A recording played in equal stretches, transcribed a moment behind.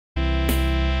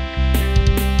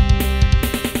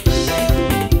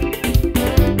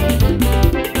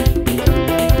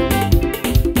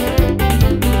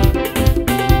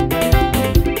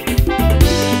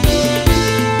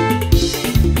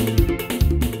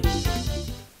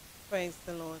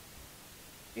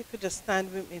You could just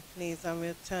stand with me, please, and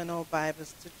we'll turn our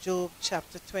Bibles to Job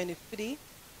chapter 23,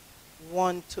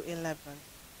 1 to 11.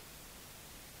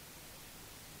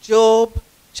 Job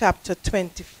chapter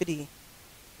 23,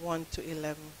 1 to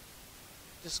 11.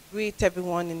 Just greet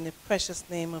everyone in the precious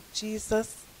name of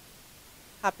Jesus.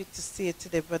 Happy to see you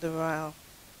today, Brother Royal.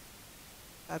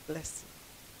 God bless you.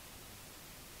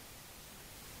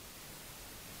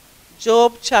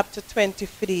 Job chapter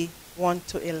 23, 1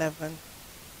 to 11.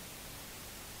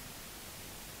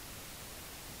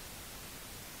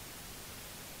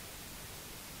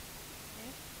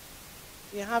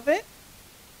 You have it?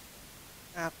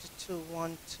 After 2,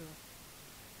 1, 2.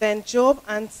 Then Job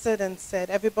answered and said,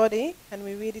 everybody, can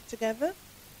we read it together?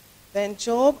 Then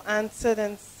Job answered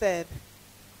and said,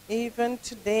 even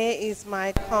today is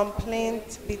my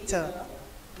complaint bitter.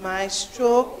 My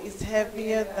stroke is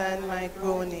heavier than my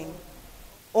groaning.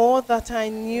 Oh, that I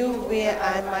knew where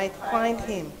I might find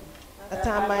him, that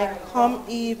I might come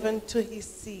even to his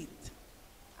seat.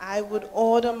 I would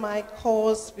order my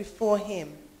cause before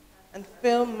him and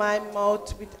fill my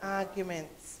mouth with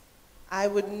arguments. I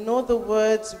would know the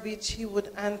words which he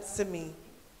would answer me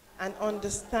and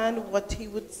understand what he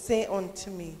would say unto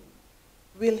me.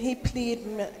 Will he plead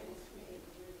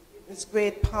his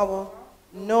great power?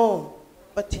 No,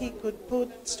 but he could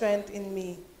put strength in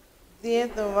me. There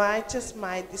the righteous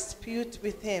might dispute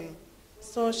with him,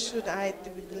 so should I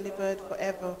be delivered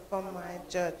forever from my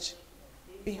judge.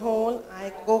 Behold,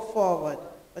 I go forward,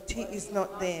 but he is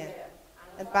not there,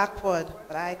 and backward,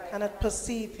 but I cannot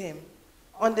perceive him.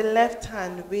 On the left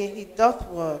hand where he doth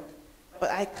work,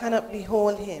 but I cannot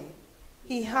behold him.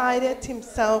 He hideth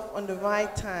himself on the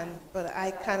right hand, but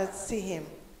I cannot see him.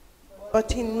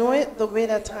 But he knoweth the way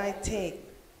that I take.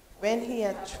 When he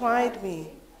hath tried me,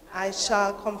 I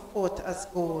shall come forth as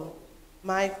gold.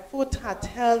 My foot hath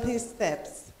held his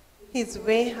steps. His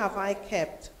way have I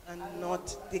kept, and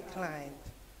not declined.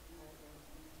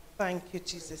 Thank you,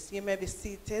 Jesus. You may be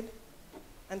seated.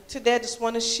 And today I just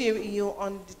want to share with you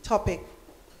on the topic,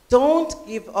 don't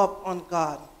give up on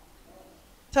God.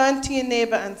 Turn to your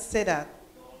neighbor and say that.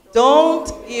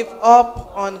 Don't give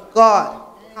up on God.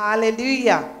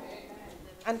 Hallelujah.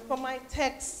 And for my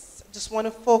text, I just want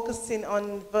to focus in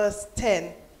on verse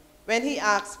 10, when he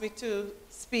asked me to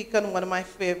speak on one of my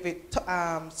favorite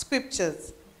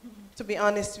scriptures. To be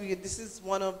honest with you, this is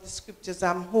one of the scriptures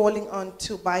I'm holding on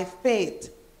to by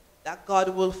faith, that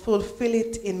God will fulfill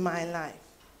it in my life.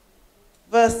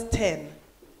 Verse 10,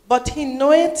 but he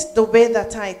knoweth the way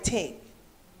that I take.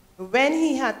 When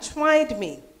he had tried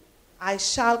me, I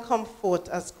shall come forth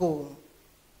as gold.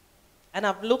 And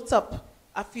I've looked up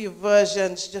a few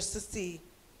versions just to see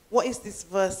what is this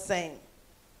verse saying.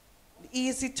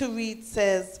 Easy to read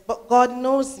says, but God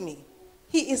knows me.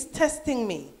 He is testing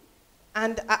me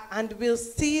and will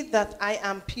see that I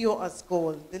am pure as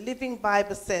gold. The Living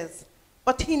Bible says,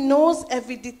 but he knows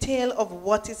every detail of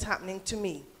what is happening to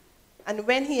me. And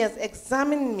when he has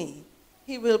examined me,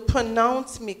 he will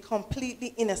pronounce me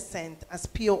completely innocent as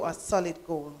pure as solid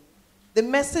gold. The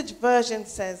Message version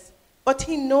says, but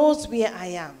he knows where I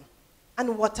am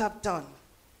and what I've done.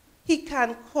 He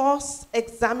can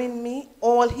cross-examine me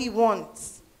all he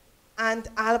wants, and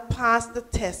I'll pass the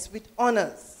test with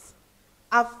honors.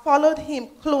 I've followed him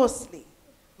closely,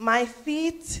 my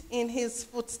feet in his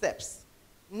footsteps,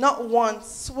 not once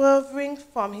swerving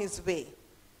from his way.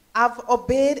 I've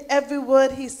obeyed every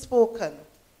word he's spoken,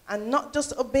 and not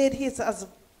just obeyed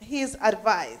his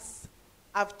advice.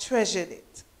 I've treasured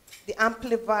it. The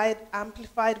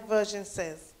Amplified version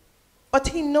says, but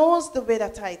he knows the way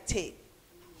that I take.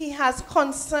 He has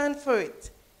concern for it.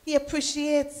 He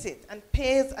appreciates it and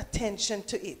pays attention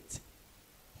to it.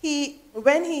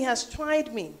 When he has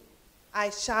tried me,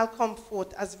 I shall come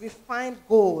forth as refined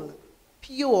gold,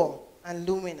 pure and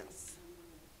luminous.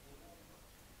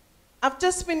 I've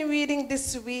just been reading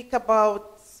this week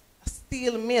about a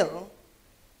steel mill.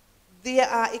 There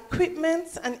are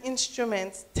equipments and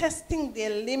instruments testing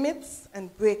their limits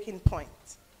and breaking point.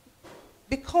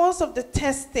 Because of the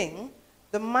testing,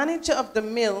 the manager of the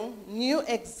mill knew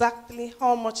exactly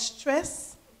how much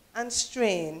stress and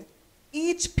strain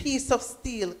each piece of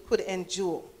steel could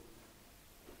endure.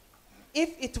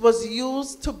 If it was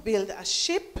used to build a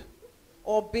ship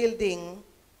or building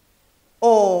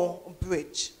or a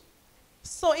bridge.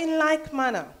 So in like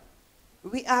manner,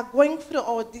 we are going through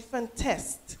our different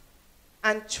tests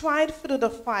and tried through the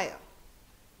fire.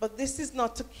 But this is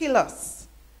not to kill us,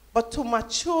 but to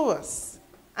mature us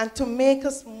and to make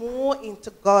us more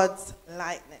into God's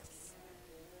likeness.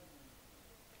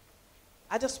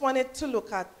 I just wanted to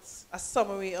look at a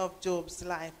summary of Job's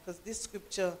life, because this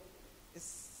scripture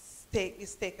is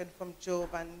is taken from Job,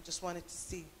 and just wanted to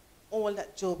see all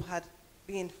that Job had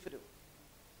been through.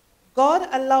 God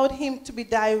allowed him to be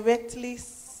directly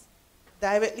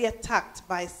attacked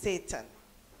by Satan.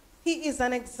 He is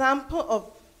an example of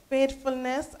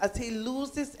faithfulness as he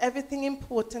loses everything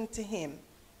important to him,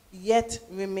 yet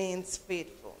remains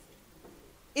faithful.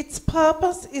 Its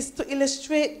purpose is to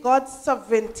illustrate God's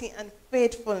sovereignty and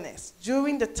faithfulness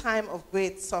during the time of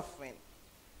great suffering.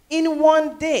 In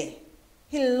one day,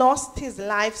 he lost his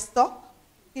livestock,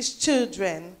 his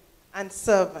children, and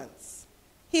servants.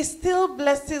 He still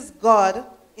blesses God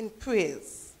in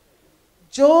praise.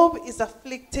 Job is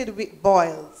afflicted with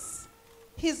boils.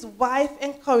 His wife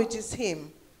encourages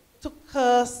him to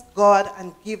curse God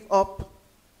and give up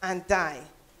and die.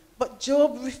 But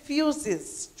Job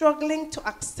refuses, struggling to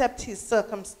accept his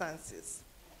circumstances.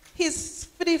 His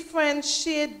 3 friends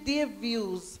shared their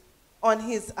views on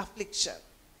his affliction.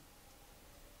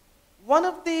 One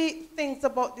of the things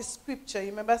about this scripture,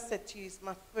 you remember I said to you,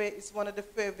 it's one of the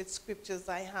favorite scriptures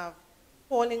I have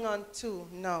holding on to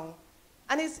now.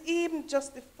 And it's even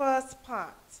just the first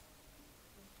part.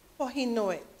 For he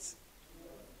know it.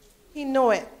 He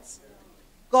know it.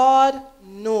 God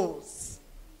knows.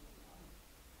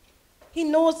 He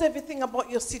knows everything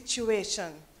about your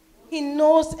situation. He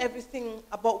knows everything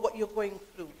about what you're going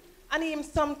through. And even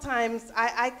sometimes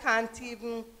I can't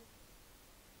even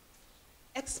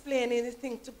explain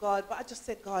anything to God, but I just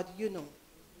say, God, you know.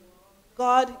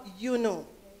 God, you know.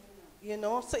 You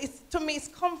know? So to me, it's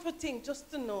comforting just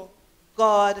to know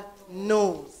God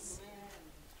knows.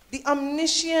 The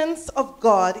omniscience of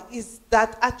God is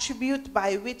that attribute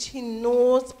by which he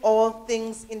knows all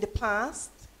things in the past,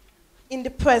 in the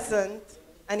present,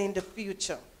 and in the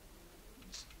future.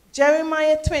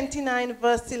 Jeremiah 29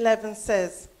 verse 11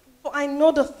 says, "For I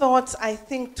know the thoughts I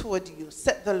think toward you,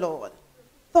 said the Lord,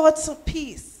 thoughts of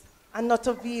peace and not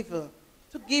of evil,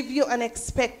 to give you an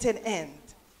expected end."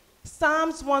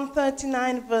 Psalms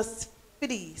 139 verse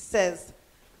 3 says,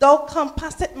 "Thou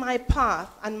compassest my path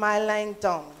and my lying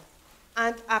down,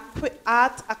 and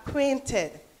art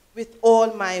acquainted with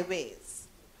all my ways."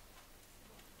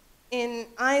 In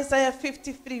Isaiah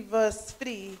 53 verse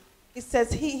 3, it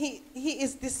says, he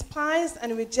is despised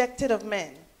and rejected of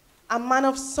men, a man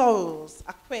of sorrows,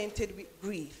 acquainted with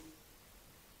grief.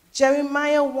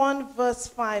 Jeremiah 1 verse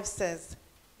 5 says,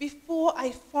 "Before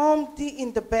I formed thee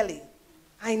in the belly,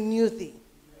 I knew thee."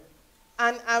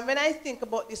 And when I think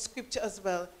about this scripture as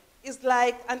well, it's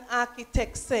like an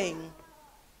architect saying,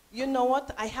 you know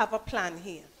what, I have a plan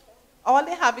here. All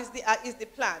they have is the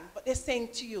plan, but they're saying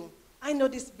to you, I know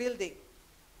this building.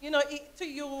 You know, to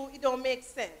you, it don't make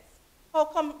sense. How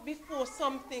come before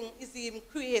something is even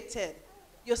created,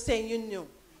 you're saying you knew?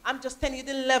 I'm just telling you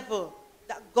the level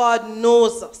that God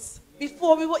knows us.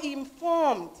 Before we were even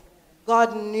formed,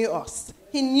 God knew us.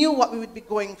 He knew what we would be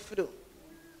going through.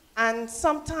 And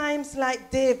sometimes, like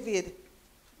David,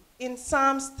 in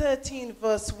Psalms 13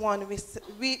 verse 1,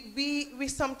 we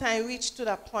sometimes reach to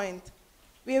that point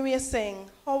where we are saying,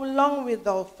 "How long wilt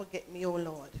thou forget me, O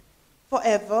Lord?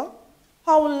 Forever?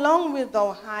 How long wilt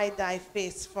thou hide thy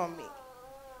face from me?"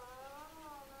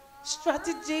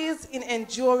 Strategies in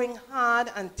enduring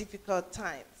hard and difficult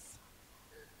times.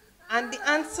 And the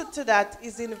answer to that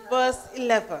is in verse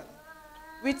 11,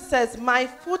 which says, "My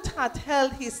foot hath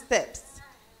held his steps.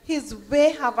 His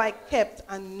way have I kept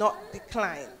and not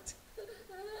declined."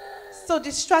 So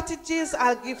the strategies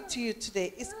I'll give to you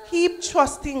today is keep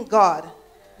trusting God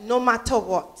no matter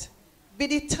what. Be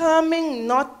determined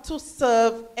not to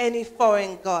serve any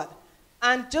foreign god.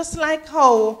 And just like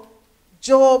how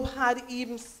Job had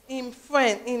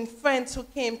friends who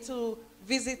came to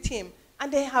visit him,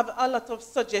 and they have a lot of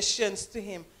suggestions to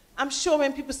him. I'm sure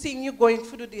when people seeing you going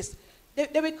through this,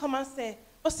 they will come and say,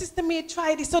 "Oh, Sister May,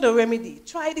 try this other remedy.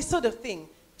 Try this other thing.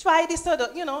 Try this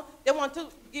other," you know, they want to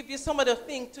give you some other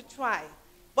thing to try.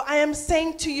 But I am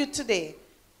saying to you today,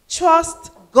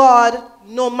 trust God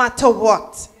no matter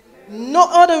what. No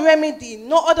other remedy,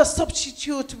 no other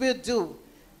substitute will do.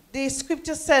 The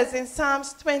scripture says in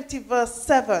Psalms 20 verse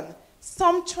 7,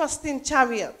 "Some trust in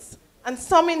chariots and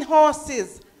some in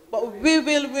horses, but we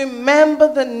will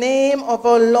remember the name of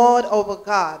our Lord our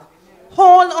God."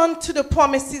 Hold on to the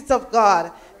promises of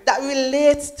God that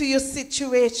relates to your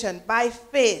situation by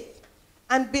faith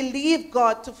and believe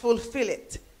God to fulfill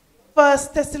it.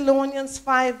 1 Thessalonians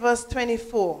 5 verse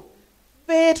 24,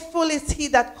 "Faithful is he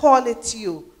that calleth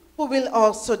you, who will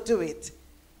also do it."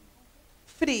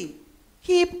 3,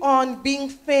 keep on being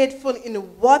faithful in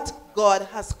what God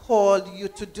has called you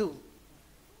to do.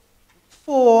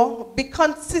 4, be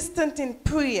consistent in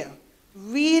prayer,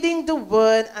 reading the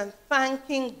word and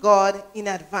thanking God in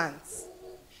advance.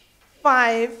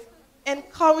 5,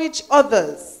 encourage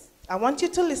others. I want you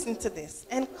to listen to this.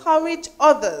 Encourage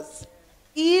others,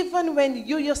 even when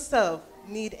you yourself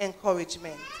need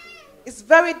encouragement. It's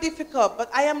very difficult, but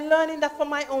I am learning that for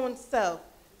my own self.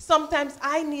 Sometimes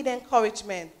I need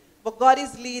encouragement, but God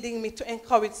is leading me to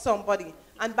encourage somebody.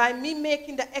 And by me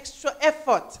making the extra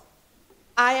effort,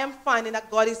 I am finding that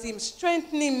God is even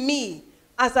strengthening me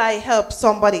as I help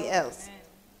somebody else.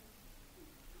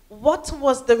 Amen. What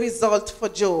was the result for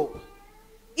Job?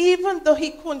 Even though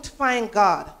he couldn't find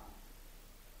God,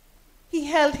 he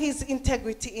held his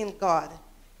integrity in God.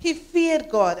 He feared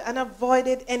God and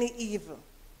avoided any evil.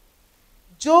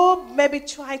 Job maybe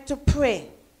tried to pray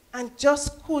and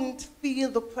just couldn't feel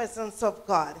the presence of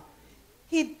God.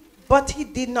 But he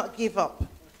did not give up.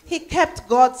 He kept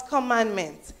God's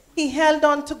commandments. He held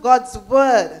on to God's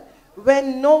word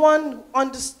when no one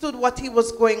understood what he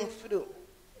was going through.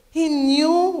 He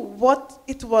knew what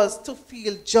it was to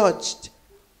feel judged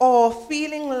or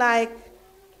feeling like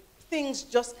things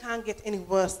just can't get any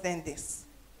worse than this.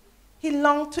 He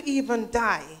longed to even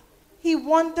die. He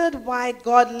wondered why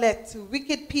God let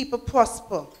wicked people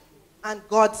prosper and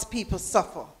God's people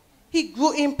suffer. He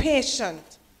grew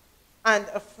impatient and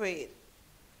afraid.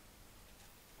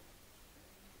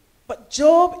 But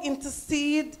Job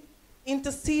interceded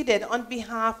on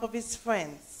behalf of his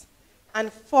friends, and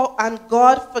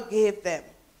God forgave them.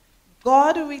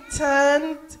 God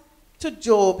returned to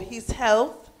Job his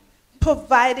health,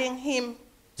 providing him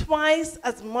twice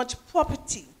as much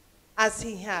property as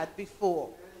he had before,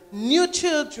 new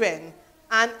children,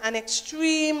 and an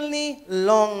extremely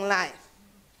long life.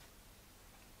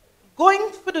 Going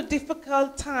through the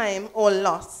difficult time or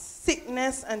loss,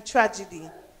 sickness, and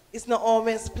tragedy is not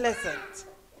always pleasant.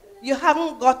 You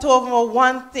haven't got over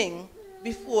one thing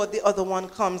before the other one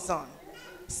comes on.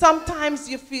 Sometimes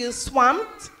you feel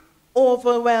swamped,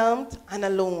 overwhelmed, and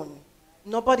alone.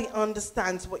 Nobody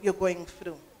understands what you're going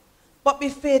through. But be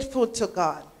faithful to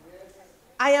God.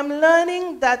 I am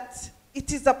learning that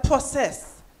it is a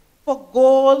process for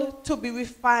gold to be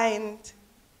refined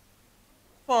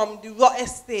from the raw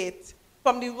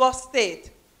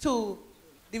state to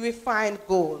the refined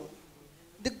gold.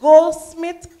 The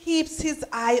goldsmith keeps his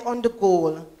eye on the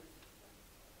gold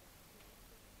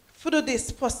through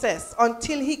this process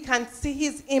until he can see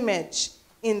his image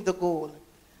in the gold.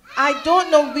 I don't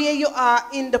know where you are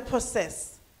in the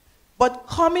process, but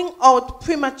coming out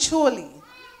prematurely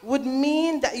would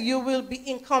mean that you will be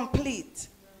incomplete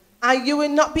and you will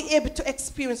not be able to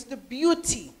experience the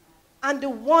beauty and the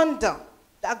wonder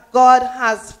that God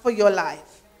has for your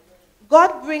life.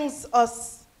 God brings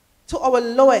us to our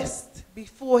lowest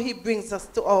before he brings us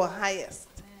to our highest.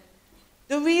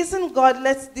 The reason God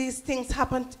lets these things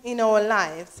happen in our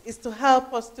lives is to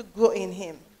help us to grow in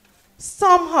him.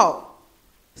 Somehow,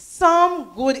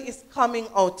 some good is coming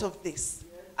out of this.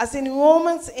 As in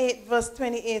Romans 8 verse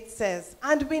 28 says,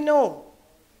 and we know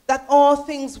that all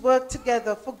things work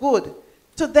together for good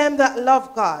to them that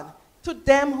love God, to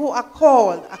them who are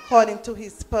called according to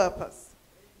his purpose.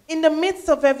 In the midst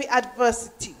of every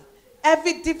adversity,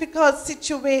 every difficult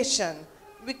situation,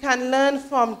 we can learn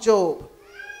from Job.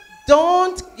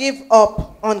 Don't give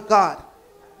up on God.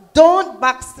 Don't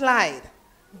backslide.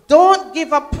 Don't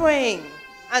give up praying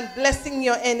and blessing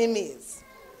your enemies.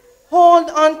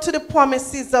 Hold on to the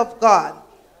promises of God.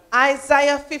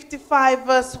 Isaiah 55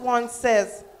 verse 1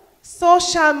 says, so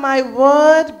shall my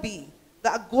word be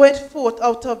that goeth forth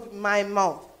out of my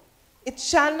mouth. It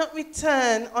shall not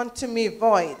return unto me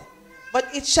void, but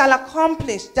it shall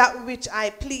accomplish that which I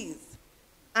please,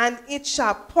 and it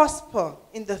shall prosper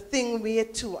in the thing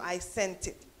whereto I sent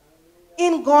it.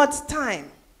 In God's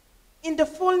time, in the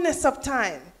fullness of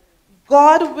time,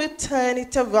 God will turn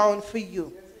it around for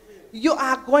you. You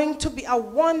are going to be a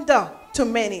wonder to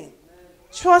many.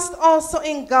 Trust also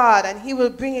in God, and he will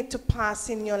bring it to pass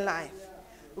in your life.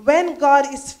 When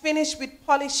God is finished with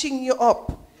polishing you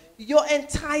up, your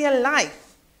entire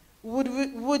life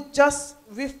would just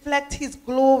reflect his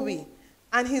glory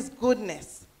and his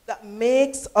goodness that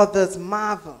makes others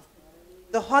marvel.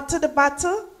 The hotter the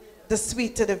battle, the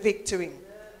sweeter the victory.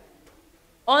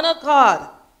 Honor God,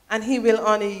 and he will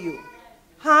honor you.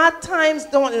 Hard times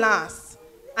don't last,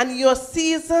 and your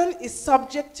season is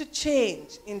subject to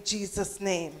change in Jesus'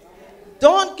 name.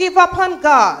 Don't give up on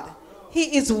God.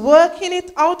 He is working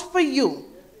it out for you,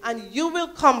 and you will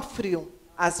come through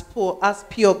as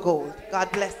pure gold.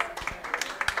 God bless you.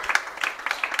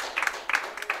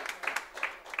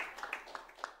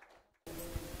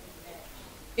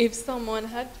 If someone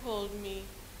had told me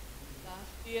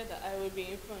last year that I would be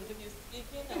in front of you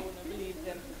speaking, I wouldn't believe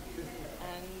them.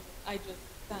 And I just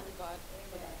thank God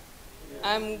for that.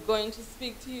 I'm going to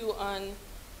speak to you on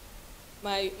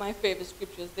my favorite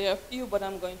scriptures. There are a few, but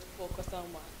I'm going to focus on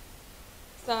one.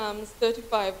 Psalms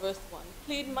 35, verse 1.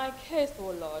 Plead my case, O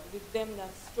Lord, with them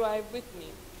that strive with me.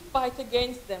 Fight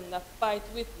against them that fight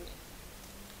with me.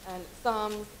 And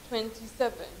Psalms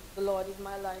 27. The Lord is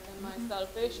my light and my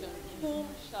salvation. Whom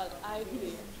shall I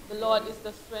fear? The Lord is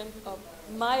the strength of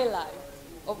my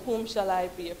life. Of whom shall I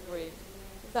be afraid?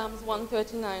 Psalms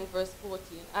 139, verse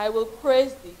 14. I will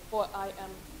praise thee, for I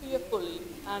am fearfully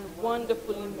and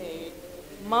wonderfully made.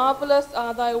 Marvelous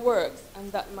are thy works,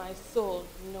 and that my soul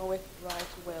knoweth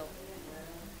right well.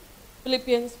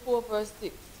 Philippians 4, verse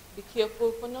 6. Be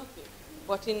careful for nothing,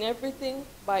 but in everything,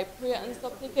 by prayer and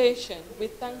supplication,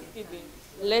 with thanksgiving,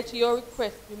 let your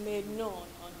requests be made known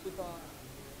unto God.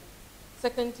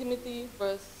 2 Timothy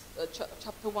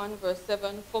chapter 1, verse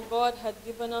 7. For God has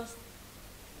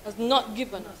not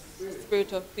given us a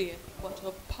spirit of fear, but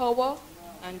of power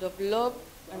and of love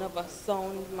and of a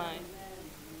sound mind.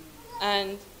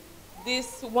 And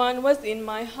this one was in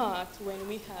my heart when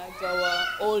we had our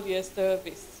old year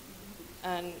service.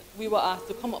 And we were asked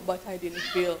to come up, but I didn't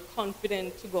feel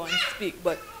confident to go and speak.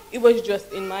 But it was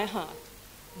just in my heart.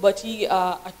 But ye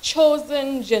are a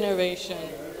chosen generation,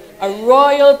 a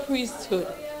royal priesthood,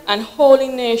 and holy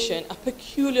nation, a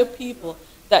peculiar people,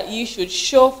 that ye should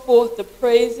show forth the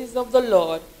praises of the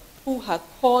Lord, who hath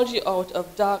called you out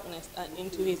of darkness and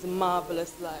into his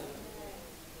marvelous light.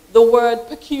 The word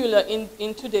peculiar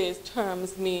in today's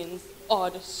terms means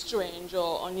odd, strange,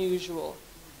 or unusual.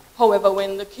 However,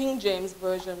 when the King James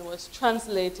Version was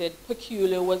translated,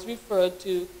 peculiar was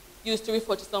used to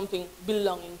refer to something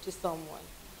belonging to someone.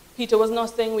 Peter was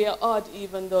not saying we are odd,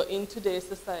 even though in today's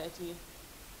society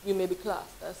we may be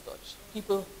classed as such.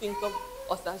 People think of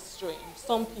us as strange.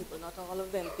 Some people, not all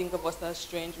of them, think of us as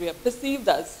strange. We are perceived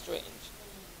as strange.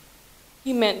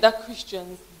 He meant that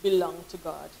Christians belong to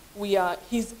God. We are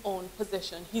his own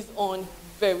possession, his own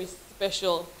very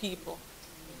special people.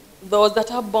 Those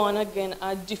that are born again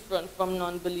are different from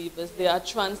non-believers. They are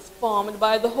transformed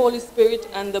by the Holy Spirit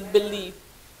and the belief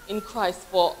in Christ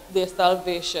for their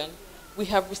salvation. We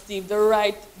have received the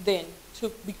right then to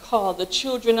be called the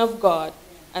children of God,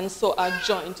 and so are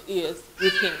joint heirs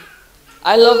with him.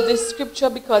 I love this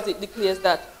scripture because it declares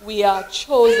that we are a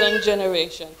chosen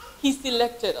generation. He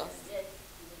selected us.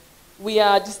 We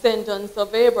are descendants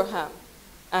of Abraham.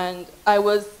 And I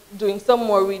was doing some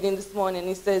more reading this morning.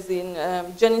 It says in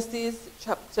Genesis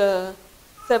chapter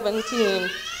 17,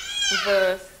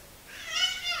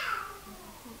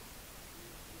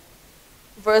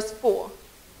 verse 4.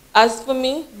 As for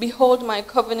me, behold, my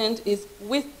covenant is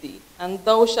with thee, and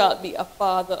thou shalt be a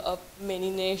father of many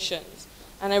nations.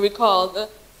 And I recall the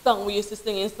song we used to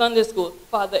sing in Sunday school,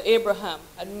 Father Abraham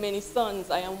had many sons,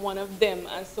 I am one of them.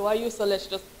 And so let's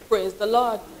just praise the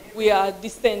Lord. We are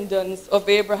descendants of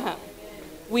Abraham.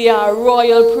 We are a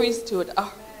royal priesthood, a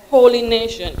holy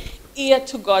nation, heir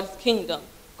to God's kingdom.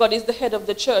 God is the head of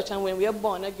the church, and when we are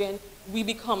born again, we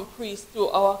become priests through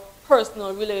our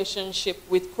personal relationship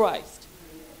with Christ.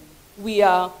 We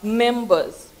are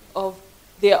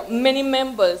there are many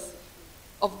members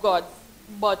of God's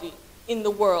body in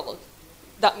the world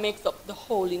that makes up the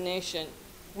holy nation.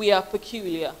 We are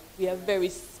peculiar. We are very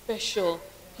special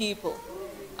people.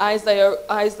 Isaiah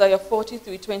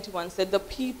 43:21 said, the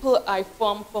people I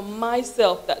form for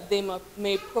myself, that they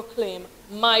may proclaim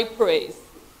my praise.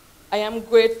 I am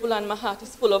grateful, and my heart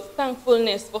is full of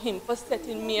thankfulness for him, for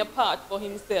setting me apart for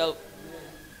himself.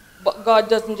 But God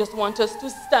doesn't just want us to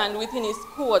stand within his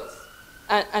courts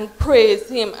and praise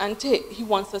him, he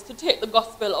wants us to take the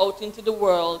gospel out into the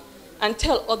world and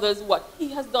tell others what he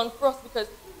has done for us, because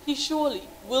he surely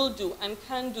will do and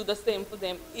can do the same for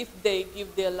them if they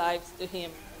give their lives to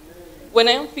him. When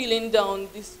I am feeling down,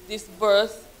 this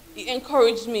verse, it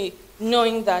encouraged me,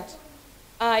 knowing that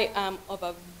I am of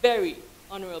a very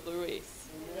honorable race.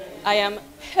 I am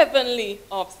heavenly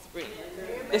offspring,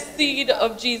 the seed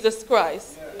of Jesus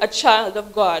Christ, a child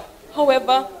of God.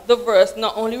 However, the verse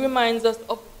not only reminds us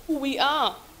of who we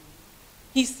are.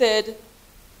 He said,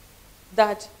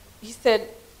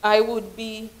 I would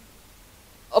be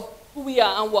of who we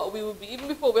are and what we would be. Even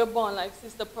before we were born, like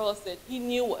Sister Pearl said, he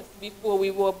knew us before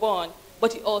we were born.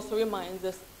 But he also reminds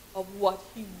us of what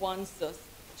he wants us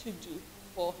to do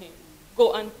for him.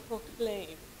 Go and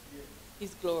proclaim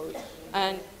his glory.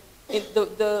 And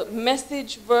the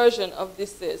Message version of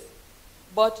this says,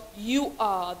 but you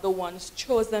are the ones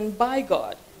chosen by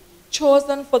God,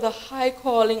 chosen for the high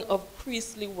calling of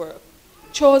priestly work,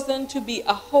 chosen to be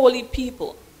a holy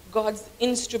people, God's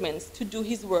instruments to do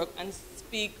his work and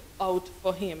speak out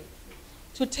for him.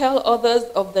 to tell others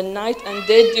of the night and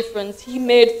day difference he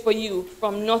made for you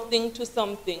from nothing to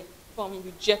something, from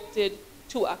rejected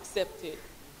to accepted.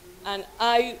 And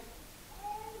I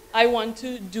want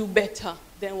to do better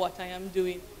than what I am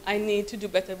doing. I need to do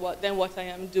better than what I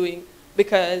am doing,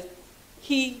 because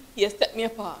he has set me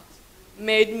apart,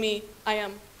 made me, I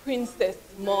am Princess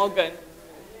Morgan,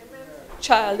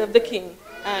 child of the King.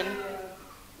 And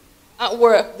at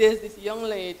work, there's this young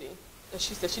lady.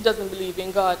 She said she doesn't believe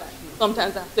in God.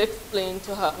 Sometimes I have to explain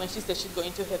to her when she says she's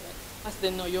going to heaven. I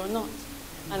said, no, you're not.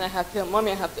 And I have to tell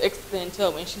Mommy, I have to explain to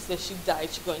her when she says she died,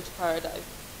 she's going to paradise.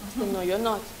 I said, no, you're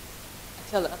not. I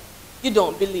tell her, you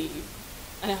don't believe.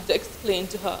 And I have to explain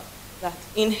to her that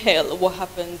in hell what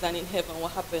happens and in heaven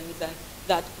what happens, and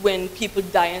that when people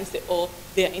die and say, oh,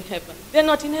 they're in heaven. They're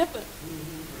not in heaven.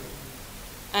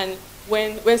 And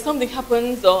when something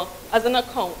happens, or as an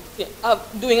account,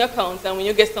 doing accounts, and when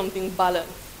you get something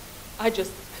balanced, I say,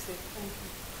 thank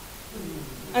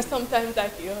you. And sometimes I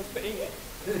hear her saying it.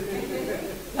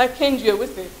 Like Kendria would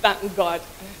say, thank God.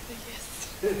 And I say,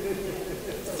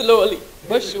 yes. Slowly,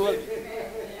 but surely.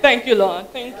 Thank you, Lord.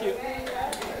 Thank you.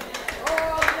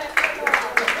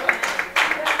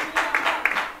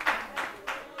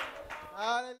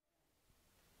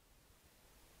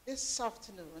 This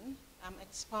afternoon, I'm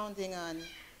expounding on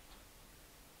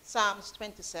Psalms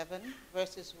 27,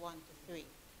 verses 1 to 3.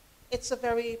 It's a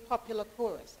very popular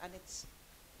chorus, and it's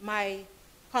my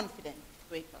confidence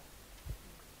breaker,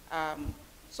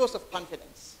 source of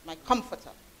confidence, my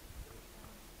comforter.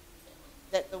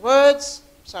 That the words,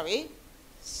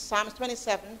 Psalms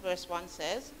 27, verse 1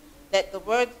 says, that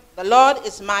the Lord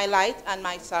is my light and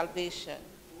my salvation.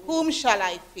 Whom shall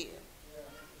I fear?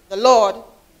 The Lord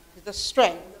is the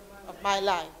strength of my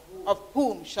life. Of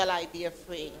whom shall I be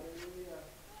afraid?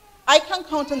 I can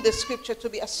count on this scripture to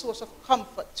be a source of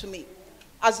comfort to me,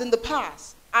 as in the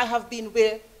past I have been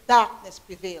where darkness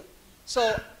prevailed.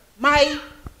 So my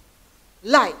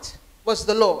light was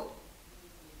the Lord.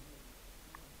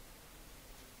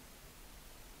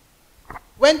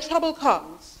 When trouble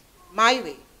comes my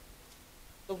way,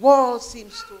 the wall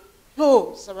seems to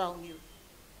close around you.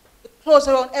 It closes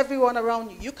around everyone around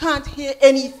you. You can't hear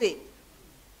anything.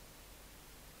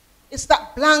 It's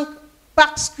that blank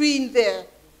back screen there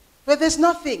where there's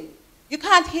nothing. You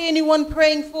can't hear anyone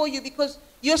praying for you because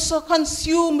you're so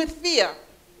consumed with fear.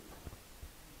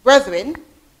 Brethren,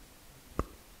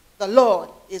 the Lord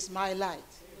is my light.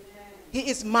 He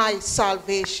is my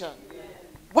salvation.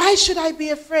 Why should I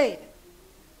be afraid?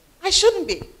 I shouldn't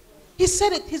be. He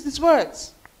said it, his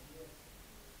words.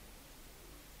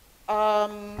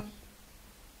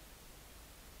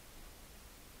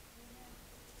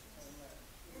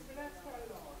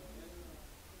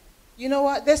 You know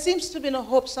what? There seems to be no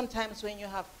hope sometimes when you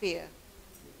have fear.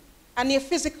 And your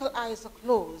physical eyes are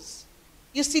closed.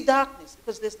 You see darkness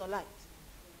because there's no light.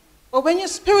 But when your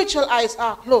spiritual eyes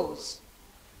are closed,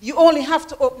 you only have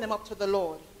to open them up to the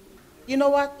Lord. You know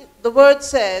what? The word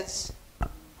says,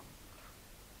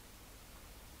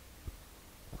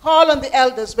 call on the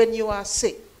elders when you are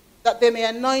sick, that they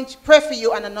may pray for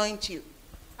you and anoint you.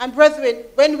 And brethren,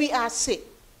 when we are sick,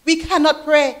 we cannot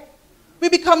pray. We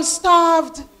become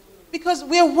starved because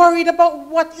we're worried about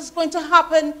what is going to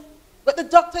happen, what the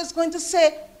doctor is going to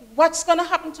say, what's going to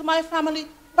happen to my family,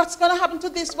 what's going to happen to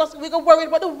this. We're worried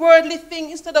about the worldly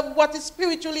thing instead of what is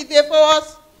spiritually there for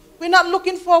us. We're not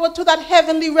looking forward to that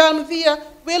heavenly realm there.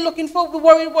 We're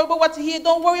worried about what's here.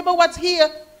 Don't worry about what's here.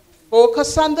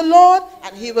 Focus on the Lord,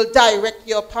 and he will direct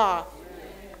your path.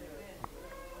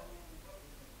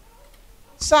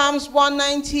 Psalms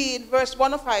 119, verse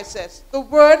 105 says, the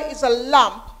word is a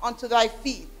lamp unto thy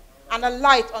feet and a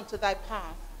light unto thy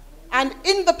path. And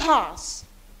in the past,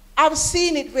 I've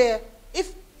seen it where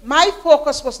if my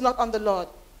focus was not on the Lord,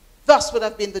 thus would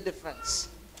have been the difference.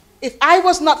 If I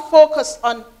was not focused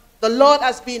on the Lord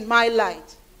as being my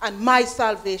light and my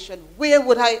salvation,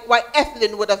 why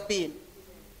Ethelyn would have been?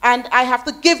 And I have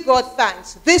to give God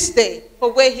thanks this day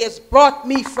for where he has brought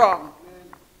me from.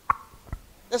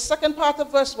 The second part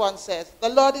of verse 1 says, the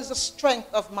Lord is the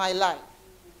strength of my life.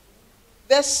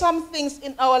 There's some things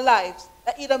in our lives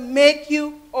that either make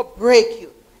you or break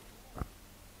you.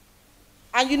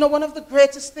 And you know, one of the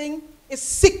greatest things is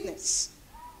sickness.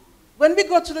 When we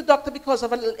go to the doctor because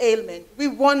of a little ailment, we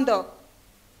wonder,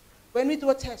 when we do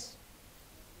a test,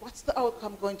 what's the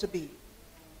outcome going to be?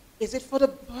 Is it for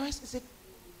the worst?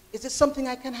 Is it something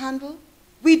I can handle?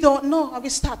 We don't know, and we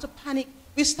start to panic.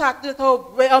 We start with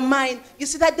our mind. You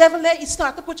see that devil there? He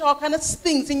starts to put all kinds of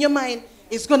things in your mind.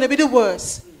 It's going to be the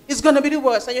worst. it's going to be the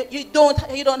worst. And you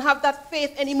don't have that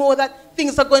faith anymore that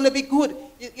things are going to be good.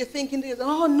 You're thinking,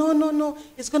 oh, no,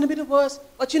 it's going to be the worst.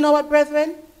 But you know what,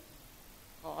 brethren?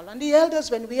 Call on the elders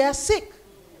when we are sick.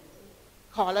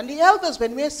 Call on the elders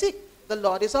when we are sick. The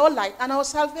Lord is our light and our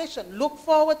salvation. Look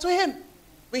forward to him.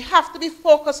 We have to be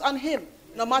focused on him.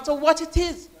 No matter what it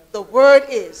is, the word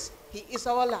is, he is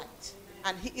our light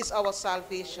and he is our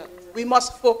salvation. We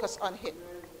must focus on him.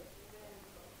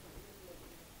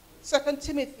 2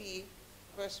 Timothy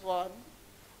verse 1:7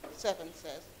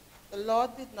 says, the Lord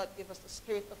did not give us the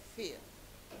spirit of fear,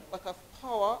 but of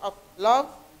power, of love,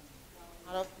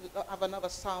 and of another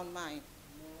sound mind.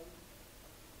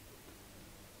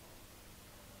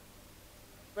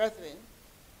 Brethren,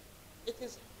 it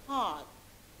is hard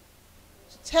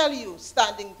to tell you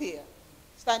standing here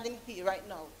right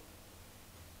now,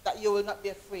 that you will not be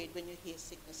afraid when you hear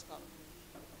sickness come.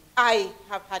 I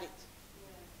have had it.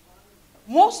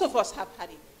 Most of us have had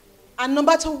it. And no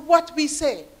matter what we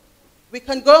say, we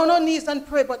can go on our knees and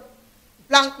pray, but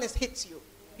blankness hits you.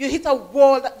 You hit a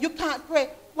wall that you can't pray.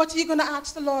 What are you going to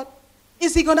ask the Lord?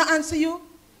 Is he going to answer you?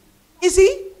 Is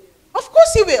he? Of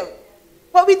course he will.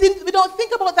 But we don't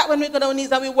think about that when we go on our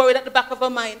knees and we're worried at the back of our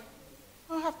mind.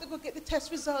 Oh, I have to go get the test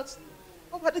results.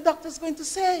 Oh, what the doctor's going to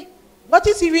say. What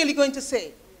is he really going to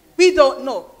say? We don't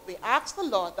know. We ask the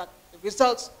Lord that the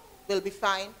results will be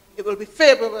fine. It will be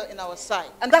favorable in our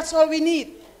sight. And that's all we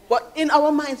need. But in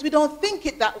our minds, we don't think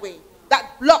it that way.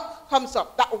 That block comes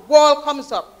up. That wall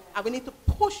comes up. And we need to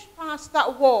push past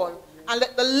that wall and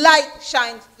let the light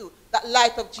shine through. That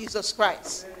light of Jesus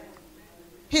Christ.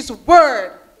 His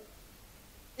word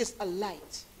is a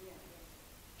light.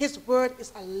 His word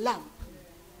is a lamp.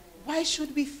 Why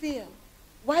should we fear?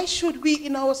 Why should we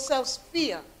in ourselves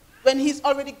fear when he's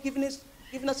already given us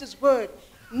his word?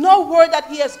 No word that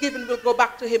he has given will go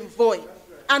back to him void.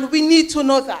 And we need to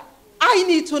know that. I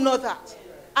need to know that.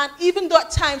 And even though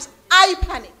at times I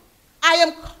panic, I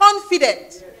am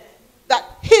confident that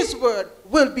his word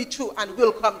will be true and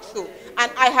will come true.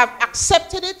 And I have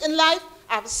accepted it in life.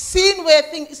 I've seen where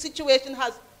situation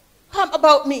has come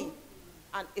about me.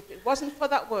 And if it wasn't for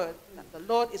that word, that the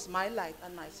Lord is my light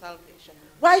and my salvation,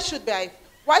 why should I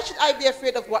be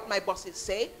afraid of what my bosses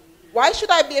say? Why should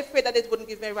I be afraid that it wouldn't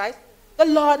give me right? The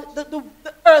Lord, the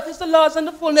earth is the Lord's and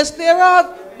the fullness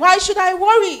thereof. Why should I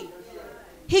worry?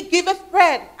 He giveth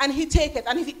bread and he taketh.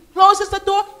 And if he closes the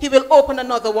door, he will open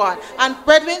another one. And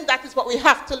brethren, that is what we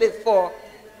have to live for.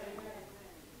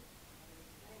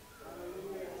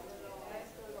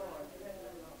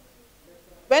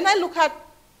 When I look at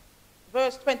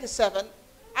verse 27,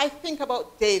 I think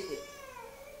about David.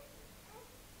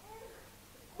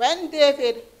 When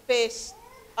David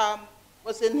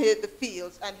was in the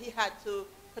fields and he had to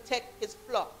protect his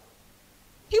flock,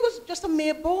 he was just a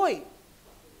mere boy.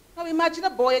 Now imagine a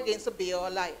boy against a bear or a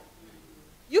lion.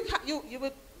 You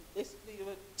would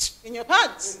in your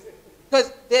pants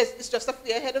because it's just a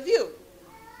fear ahead of you.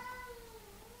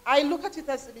 I look at it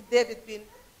as David being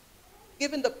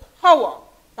given the power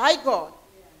by God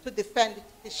to defend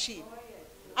his sheep.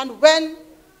 And when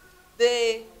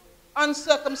the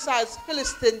uncircumcised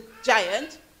Philistine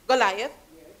giant, Goliath,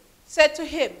 said to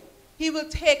him, he will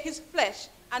take his flesh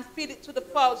and feed it to the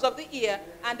fowls of the air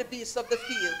and the beasts of the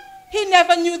field. He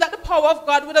never knew that the power of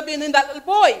God would have been in that little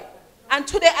boy. And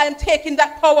today I am taking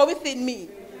that power within me.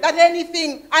 That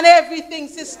anything and everything,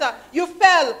 sister, you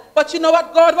fell. But you know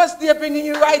what? God was there bringing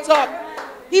you right up.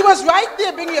 He was right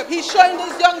there bringing you up. He's showing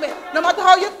this young man, no matter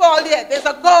how you fall there, there's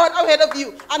a God ahead of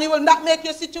you. And he will not make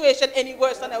your situation any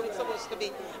worse than how it's supposed to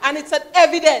be. And it's an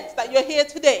evidence that you're here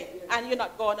today and you're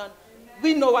not going on.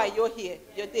 We know why you're here.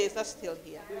 Your days are still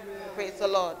here. Praise the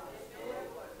Lord.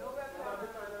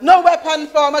 No weapon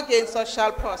formed against us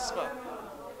shall prosper.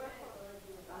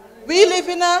 We live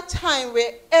in a time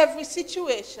where every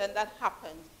situation that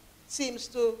happens seems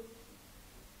to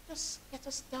just get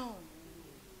us down.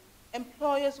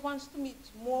 Employers want to meet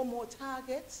more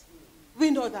targets. We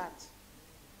know that.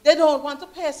 They don't want to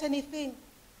pay us anything.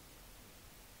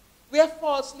 We are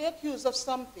falsely accused of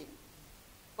something.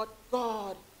 But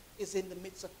God is in the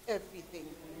midst of everything.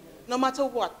 No matter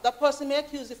what. That person may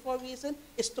accuse you for a reason.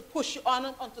 Is to push you on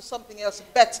and onto something else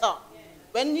better.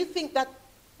 When you think that,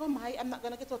 oh my, I'm not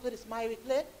going to get out of this miry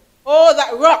clay. Oh,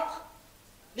 that rock.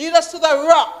 Lead us to the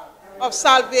rock of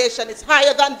salvation. It's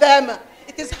higher than them.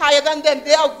 It is higher than them.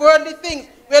 They are worldly things.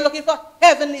 We're looking for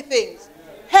heavenly things.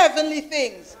 Heavenly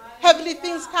things. Heavenly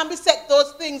things can be set,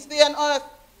 those things there on earth.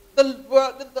 The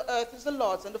earth is the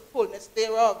Lord's and the fullness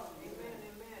thereof.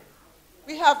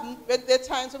 There are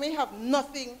times when we have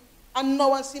nothing and no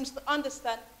one seems to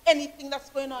understand anything that's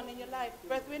going on in your life.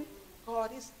 Brethren,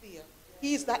 God is there.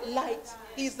 He's that light.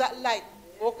 He's that light.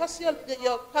 Focus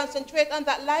your concentrate on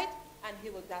that light, and he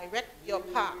will direct your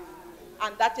path.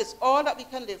 And that is all that we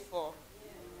can live for.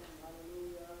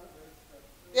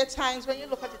 There are times when you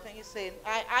look at it and you say,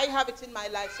 I have it in my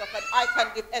life, so I can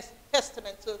give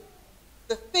testament to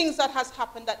the things that has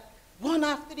happened, that one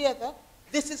after the other,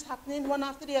 this is happening, one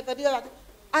after the other,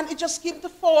 and it just keeps to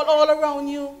fall all around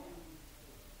you.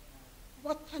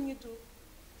 What can you do?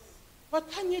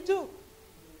 What can you do?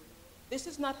 This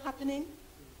is not happening.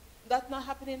 That's not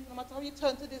happening. No matter how you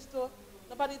turn to this door,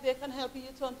 nobody there can help you. You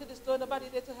turn to this door, nobody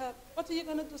there to help. What are you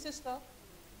going to do, sister?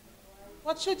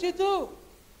 What should you do?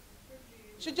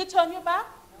 Should you turn your back?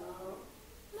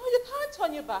 No, you can't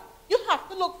turn your back. You have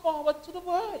to look forward to the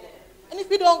word. And if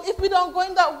we don't go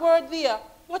in that word there,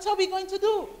 what are we going to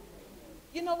do?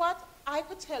 You know what? I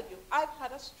could tell you, I've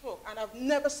had a stroke, and I've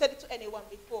never said it to anyone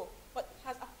before, but it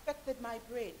has affected my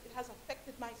brain. It has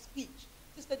affected my speech.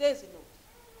 Sister Daisy knows.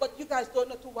 But you guys don't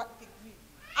know to what degree.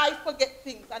 I forget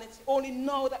things, and it's only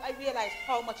now that I realize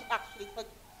how much it's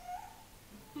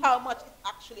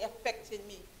actually affecting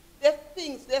me. There are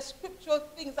things, there are scriptural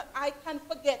things that I can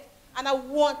forget, and I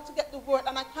want to get the word,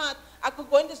 and I can't. I could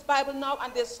go in this Bible now,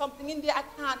 and there's something in there, I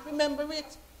can't remember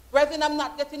it. Brethren, I'm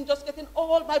not just getting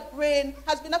old. My brain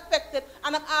has been affected,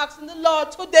 and I'm asking the Lord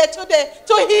today to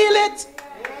heal it.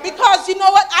 Because you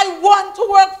know what? I want to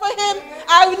work for him.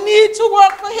 I need to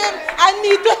work for him. I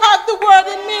need to have the word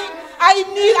in me.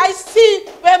 I see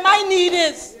where my need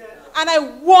is, and I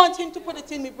want him to put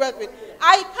it in me, brethren.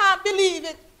 I can't believe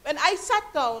it. When I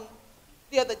sat down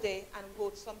the other day and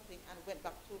wrote something and went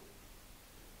back to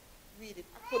read it,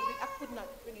 I could not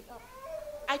bring it up.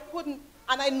 I couldn't.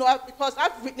 And I know because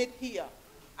I've written it here,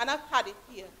 and I've had it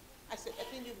here. I said, I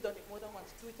think you've done it more than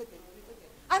once. Do it again, do it again.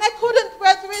 And I couldn't,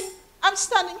 brethren. I'm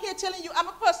standing here telling you, I'm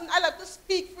a person, I love to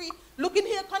speak free. Looking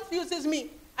here confuses me.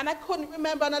 And I couldn't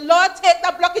remember. And the Lord, take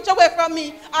that blockage away from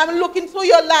me. I'm looking through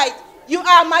your light. You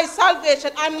are my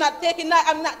salvation. I'm not taking that.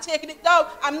 I'm not taking it down.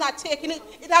 I'm not taking it.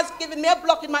 It has given me a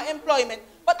block in my employment.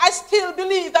 But I still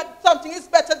believe that something is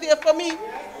better there for me.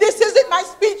 This is it. My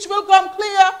speech will come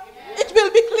clear. It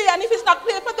will be clear, and if it's not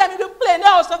clear for them, it will be clear in the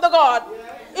house of the God.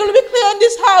 It will be clear in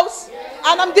this house,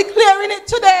 and I'm declaring it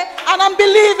today, and I'm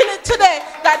believing it today,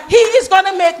 that he is going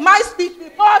to make my speech be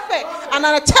perfect, and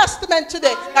I'm a testament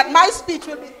today that my speech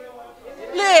will be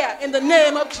clear in the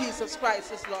name of Jesus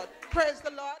Christ, his Lord. Praise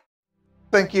the Lord.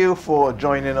 Thank you for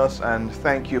joining us, and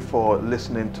thank you for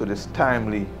listening to this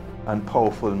timely and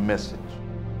powerful message.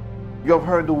 You have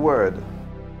heard the word.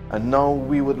 And now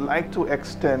we would like to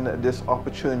extend this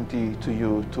opportunity to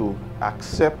you to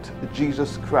accept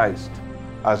Jesus Christ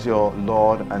as your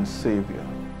Lord and Savior.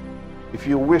 If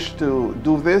you wish to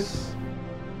do this,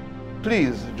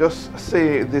 please just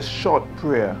say this short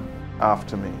prayer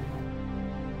after me.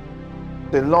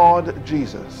 Say, Lord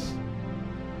Jesus,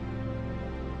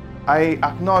 I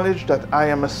acknowledge that I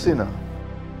am a sinner,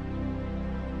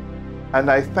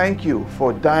 and I thank you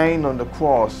for dying on the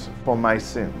cross for my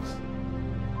sins.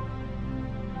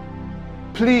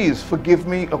 Please forgive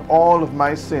me of all of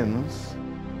my sins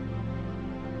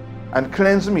and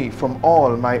cleanse me from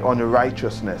all my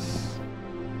unrighteousness.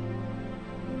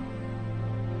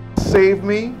 Save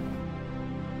me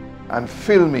and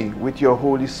fill me with your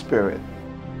Holy Spirit.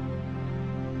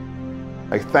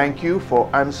 I thank you for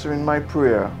answering my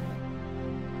prayer,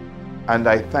 and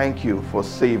I thank you for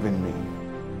saving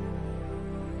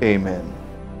me. Amen.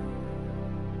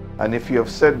 And if you have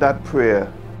said that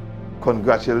prayer,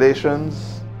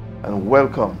 congratulations and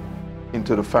welcome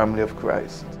into the family of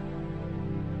Christ.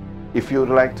 If you would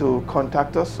like to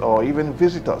contact us or even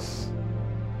visit us,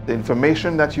 the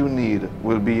information that you need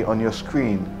will be on your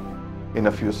screen in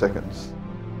a few seconds.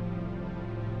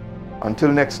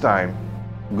 Until next time,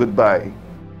 goodbye.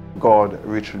 God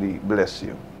richly bless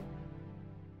you.